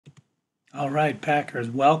All right, Packers,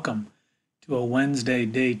 welcome to a Wednesday,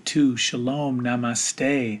 day two. Shalom,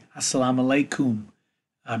 namaste, assalamu alaikum,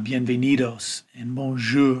 bienvenidos, and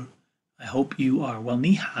bonjour. I hope you are well.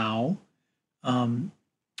 Ni hao.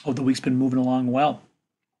 Hope the week's been moving along well.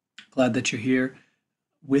 Glad that you're here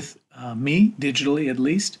with me, digitally at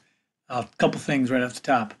least. A couple things right off the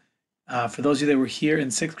top. For those of you that were here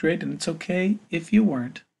in sixth grade, and it's okay if you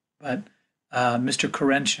weren't, but Mr.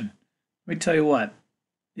 Corentian, let me tell you what,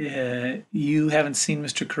 you haven't seen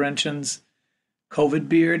Mr. Corentian's COVID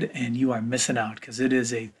beard, and you are missing out because it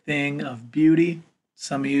is a thing of beauty.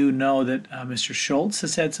 Some of you know that Mr. Schultz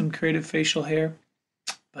has had some creative facial hair,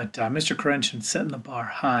 but Mr. Corentian setting the bar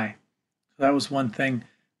high. So that was one thing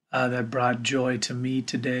that brought joy to me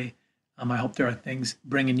today. I hope there are things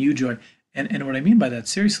bringing you joy. And what I mean by that,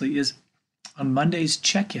 seriously, is on Monday's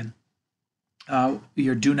check-in,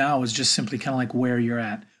 your do now is just simply kind of like where you're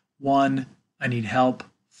at. 1, I need help.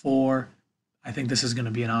 4, I think this is going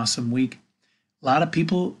to be an awesome week. A lot of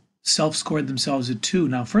people self-scored themselves at 2.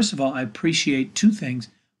 Now, first of all, I appreciate two things.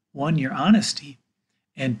 1, your honesty,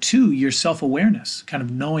 and 2, your self-awareness, kind of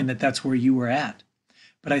knowing that that's where you were at.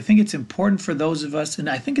 But I think it's important for those of us, and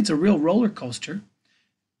I think it's a real roller coaster.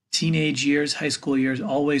 Teenage years, high school years,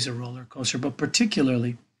 always a roller coaster, but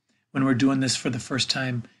particularly when we're doing this for the first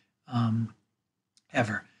time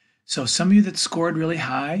ever. So some of you that scored really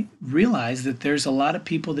high realize that there's a lot of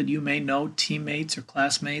people that you may know, teammates or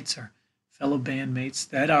classmates or fellow bandmates,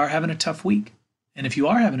 that are having a tough week. And if you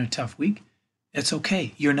are having a tough week, it's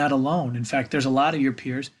okay. You're not alone. In fact, there's a lot of your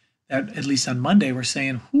peers that, at least on Monday, were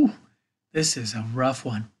saying, whew, this is a rough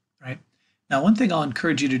one, right? Now, one thing I'll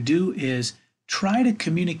encourage you to do is try to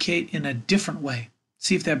communicate in a different way.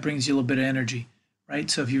 See if that brings you a little bit of energy, right?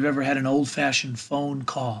 So if you've ever had an old-fashioned phone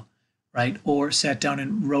call, right, or sat down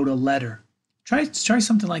and wrote a letter, try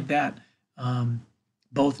something like that.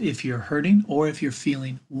 Both if you're hurting or if you're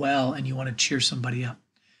feeling well and you want to cheer somebody up.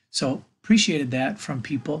 So appreciated that from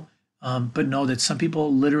people, but know that some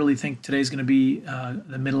people literally think today's going to be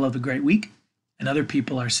the middle of a great week, and other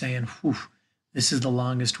people are saying, whew, this is the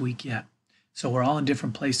longest week yet. So we're all in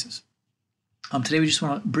different places. Today we just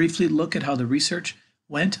want to briefly look at how the research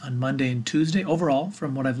went on Monday and Tuesday. Overall,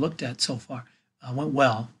 from what I've looked at so far, went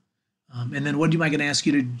well. And then what am I going to ask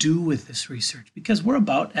you to do with this research? Because we're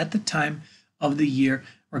about at the time of the year,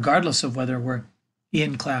 regardless of whether we're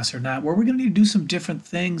in class or not, where we're going to need to do some different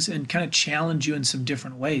things and kind of challenge you in some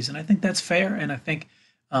different ways. And I think that's fair. And I think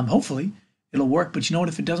hopefully it'll work. But you know what,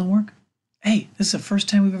 if it doesn't work, hey, this is the first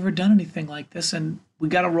time we've ever done anything like this, and we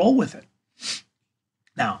got to roll with it.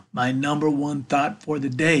 Now, my number one thought for the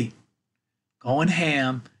day, going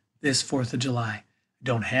ham this 4th of July. I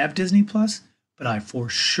don't have Disney Plus, but I for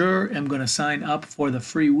sure am going to sign up for the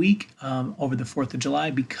free week over the 4th of July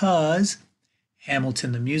because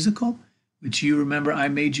Hamilton the Musical, which you remember I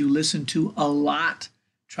made you listen to a lot,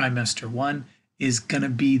 trimester 1, is going to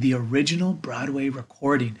be the original Broadway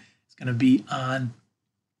recording. It's going to be on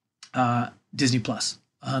Disney Plus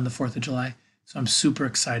on the 4th of July. So I'm super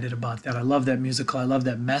excited about that. I love that musical. I love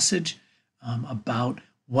that message about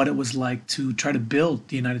what it was like to try to build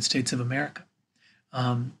the United States of America.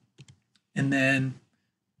 And then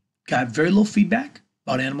got very little feedback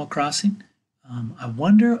about Animal Crossing. I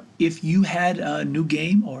wonder if you had a new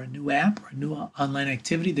game or a new app or a new online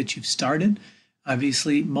activity that you've started.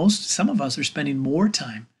 Obviously, some of us are spending more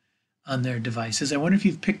time on their devices. I wonder if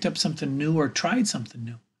you've picked up something new or tried something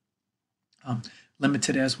new,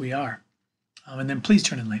 limited as we are. And then please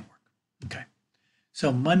turn in late work. Okay.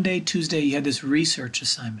 So Monday, Tuesday, you had this research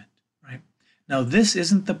assignment, right? Now, this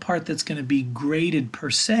isn't the part that's going to be graded per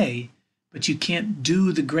se, but you can't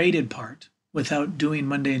do the graded part without doing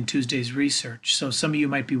Monday and Tuesday's research. So some of you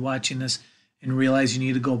might be watching this and realize you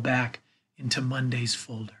need to go back into Monday's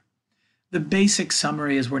folder. The basic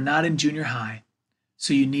summary is we're not in junior high,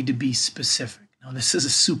 so you need to be specific. Now, this is a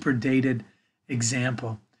super dated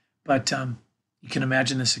example, but you can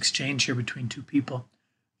imagine this exchange here between two people.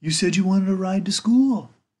 You said you wanted to ride to school.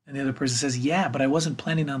 And the other person says, yeah, but I wasn't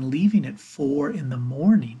planning on leaving at 4 in the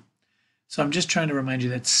morning. So I'm just trying to remind you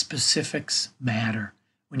that specifics matter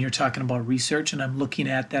when you're talking about research. And I'm looking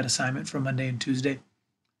at that assignment for Monday and Tuesday.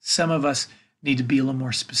 Some of us need to be a little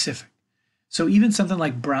more specific. So even something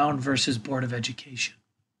like Brown versus Board of Education.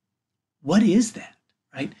 What is that,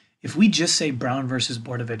 right? If we just say Brown versus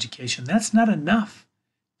Board of Education, that's not enough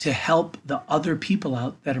to help the other people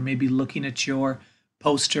out that are maybe looking at your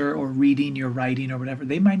poster or reading your writing or whatever.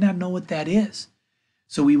 They might not know what that is.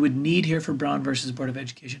 So we would need here for Brown versus Board of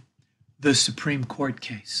Education, the Supreme Court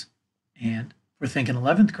case. And we're thinking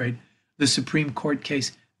 11th grade, the Supreme Court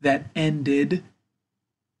case that ended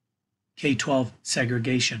K-12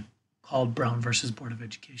 segregation, called Brown versus Board of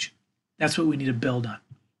Education. That's what we need to build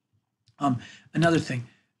on. Another thing,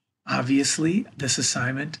 obviously, this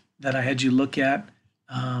assignment that I had you look at,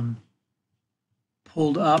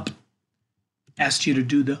 pulled up, asked you to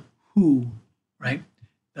do the who, right?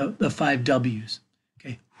 The 5 W's.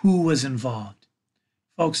 Okay, who was involved?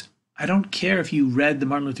 Folks, I don't care if you read the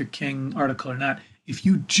Martin Luther King article or not. If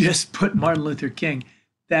you just put Martin Luther King,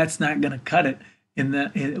 that's not going to cut it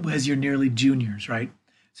as your nearly juniors, right?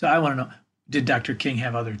 So I want to know, did Dr. King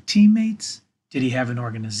have other teammates? Did he have an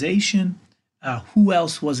organization? Who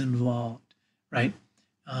else was involved, right?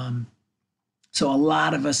 So a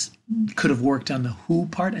lot of us could have worked on the who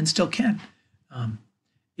part and still can.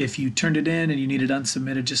 If you turned it in and you need it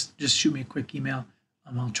unsubmitted, just shoot me a quick email.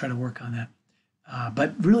 I'll try to work on that.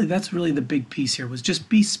 But really, that's really the big piece here, was just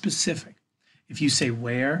be specific. If you say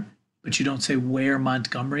where, but you don't say where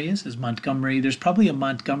Montgomery is Montgomery, there's probably a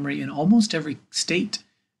Montgomery in almost every state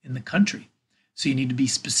in the country. So you need to be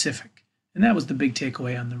specific. And that was the big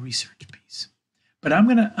takeaway on the research piece. But I'm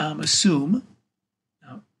going to assume,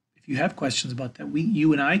 now, if you have questions about that,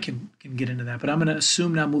 you and I can get into that. But I'm going to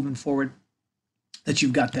assume now moving forward that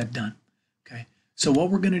you've got that done. Okay. So what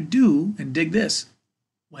we're going to do, and dig this,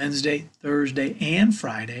 Wednesday, Thursday, and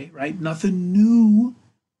Friday, right? Nothing new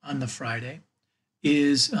on the Friday,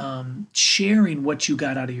 is sharing what you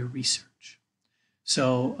got out of your research.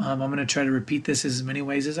 So I'm going to try to repeat this as many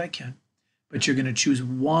ways as I can, but you're going to choose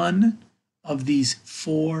one of these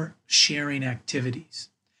 4 sharing activities.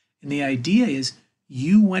 And the idea is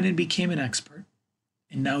you went and became an expert,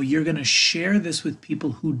 and now you're going to share this with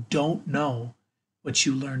people who don't know what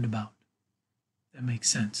you learned about. That makes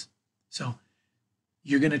sense. So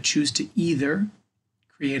you're going to choose to either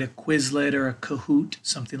create a Quizlet or a Kahoot,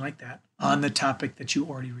 something like that, on the topic that you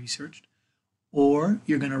already researched, or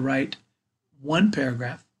you're going to write 1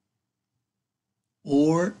 paragraph,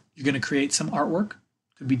 or you're going to create some artwork.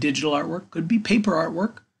 Could be digital artwork, could be paper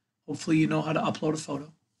artwork. Hopefully you know how to upload a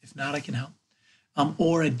photo. If not, I can help.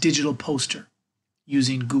 Or a digital poster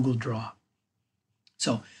using Google Draw.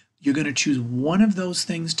 So you're going to choose one of those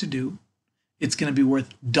things to do. It's going to be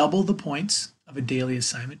worth double the points of a daily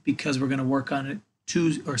assignment because we're going to work on it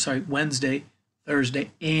Wednesday,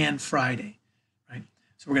 Thursday, and Friday, right?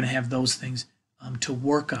 So we're going to have those things to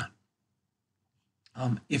work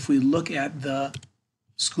on. If we look at the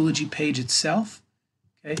Schoology page itself,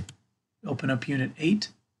 okay, open up Unit 8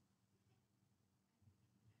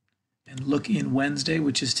 and look in Wednesday,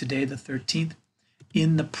 which is today, the 13th,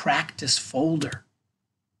 in the practice folder.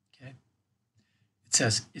 Okay, it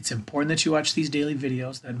says it's important that you watch these daily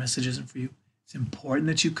videos. That message isn't for you. It's important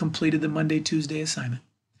that you completed the Monday, Tuesday assignment.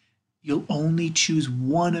 You'll only choose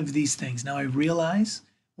one of these things. Now I realize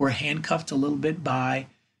we're handcuffed a little bit by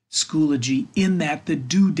Schoology in that the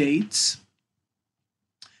due dates,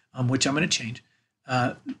 which I'm going to change,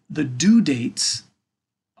 the due dates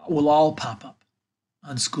will all pop up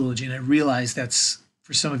on Schoology. And I realize that's,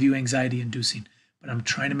 for some of you, anxiety inducing, but I'm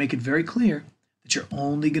trying to make it very clear that you're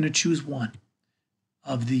only going to choose one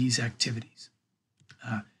of these activities.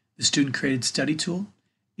 The student created study tool.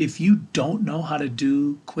 If you don't know how to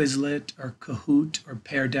do Quizlet or Kahoot or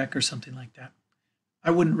Pear Deck or something like that,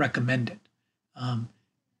 I wouldn't recommend it.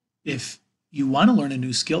 If you want to learn a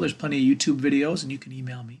new skill, there's plenty of YouTube videos and you can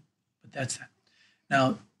email me, but that's that.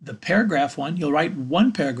 Now, the paragraph one, you'll write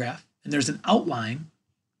 1 paragraph and there's an outline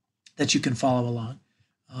that you can follow along.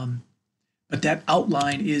 But that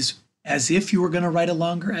outline is as if you were going to write a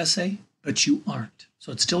longer essay, but you aren't.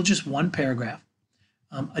 So it's still just 1 paragraph.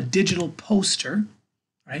 A digital poster,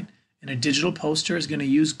 right? And a digital poster is going to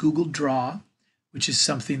use Google Draw, which is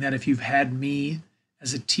something that if you've had me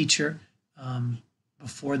as a teacher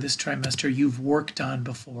before this trimester, you've worked on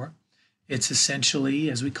before. It's essentially,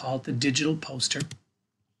 as we call it, the digital poster.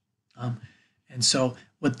 And so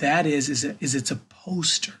what that is it's a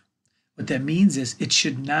poster. What that means is it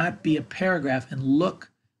should not be a paragraph and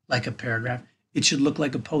look like a paragraph. It should look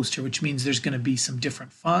like a poster, which means there's going to be some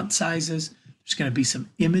different font sizes. There's going to be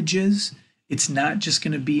some images. It's not just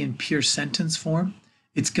going to be in pure sentence form.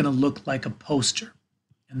 It's going to look like a poster.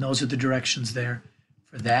 And those are the directions there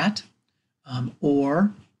for that.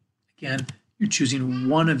 Or, again, you're choosing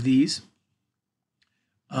one of these,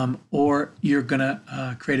 or you're going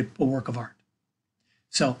to create a work of art.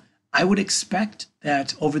 So I would expect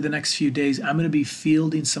that over the next few days, I'm going to be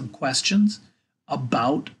fielding some questions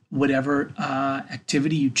about whatever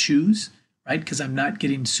activity you choose, right? Because I'm not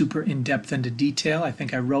getting super in-depth into detail. I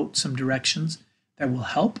think I wrote some directions that will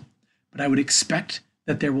help, but I would expect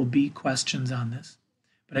that there will be questions on this.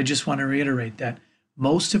 But I just want to reiterate that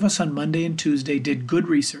most of us on Monday and Tuesday did good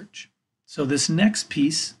research. So this next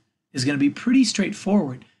piece is going to be pretty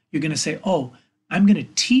straightforward. You're going to say, oh, I'm going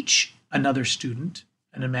to teach another student,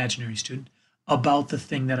 an imaginary student, about the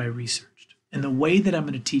thing that I researched. And the way that I'm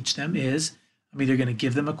going to teach them is I'm either going to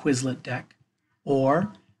give them a Quizlet deck,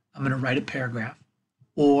 or I'm going to write a paragraph,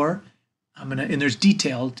 or and there's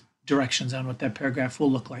detailed directions on what that paragraph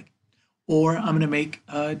will look like, or I'm going to make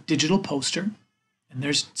a digital poster, and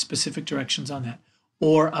there's specific directions on that,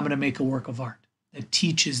 or I'm going to make a work of art that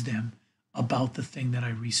teaches them about the thing that I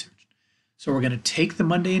researched. So we're going to take the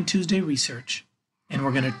Monday and Tuesday research, and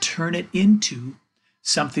we're going to turn it into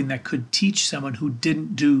something that could teach someone who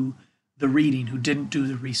didn't do the reading, who didn't do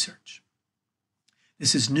the research.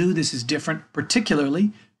 This is new, this is different,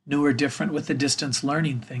 particularly new or different with the distance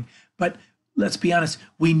learning thing. But let's be honest,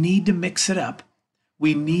 we need to mix it up.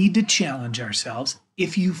 We need to challenge ourselves.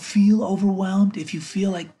 If you feel overwhelmed, if you feel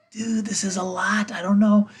like, dude, this is a lot, I don't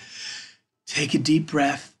know, take a deep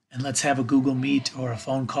breath and let's have a Google Meet or a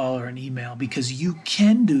phone call or an email, because you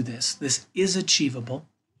can do this. This is achievable.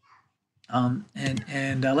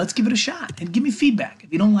 Let's give it a shot and give me feedback.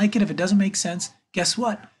 If you don't like it, if it doesn't make sense, guess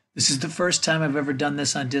what? This is the first time I've ever done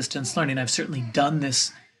this on distance learning. I've certainly done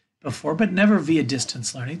this before, but never via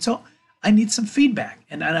distance learning. So I need some feedback,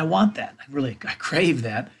 and I want that. I crave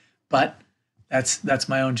that, but that's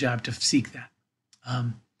my own job to seek that.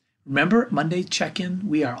 Remember, Monday check-in,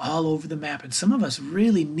 we are all over the map, and some of us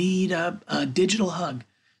really need a digital hug.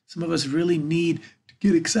 Some of us really need to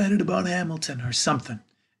get excited about Hamilton or something,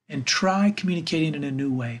 and try communicating in a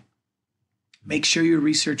new way. Make sure your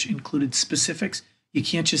research included specifics. You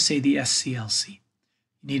can't just say the SCLC. You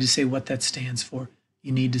need to say what that stands for.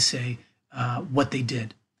 You need to say what they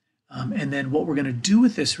did. And then what we're going to do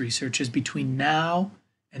with this research is between now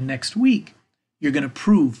and next week, you're going to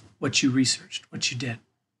prove what you researched, what you did.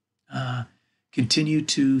 Continue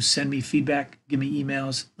to send me feedback, give me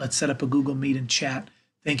emails. Let's set up a Google Meet and chat.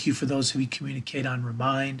 Thank you for those who communicate on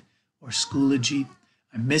Remind or Schoology.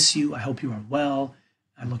 I miss you. I hope you are well.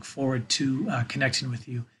 I look forward to connecting with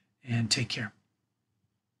you, and take care.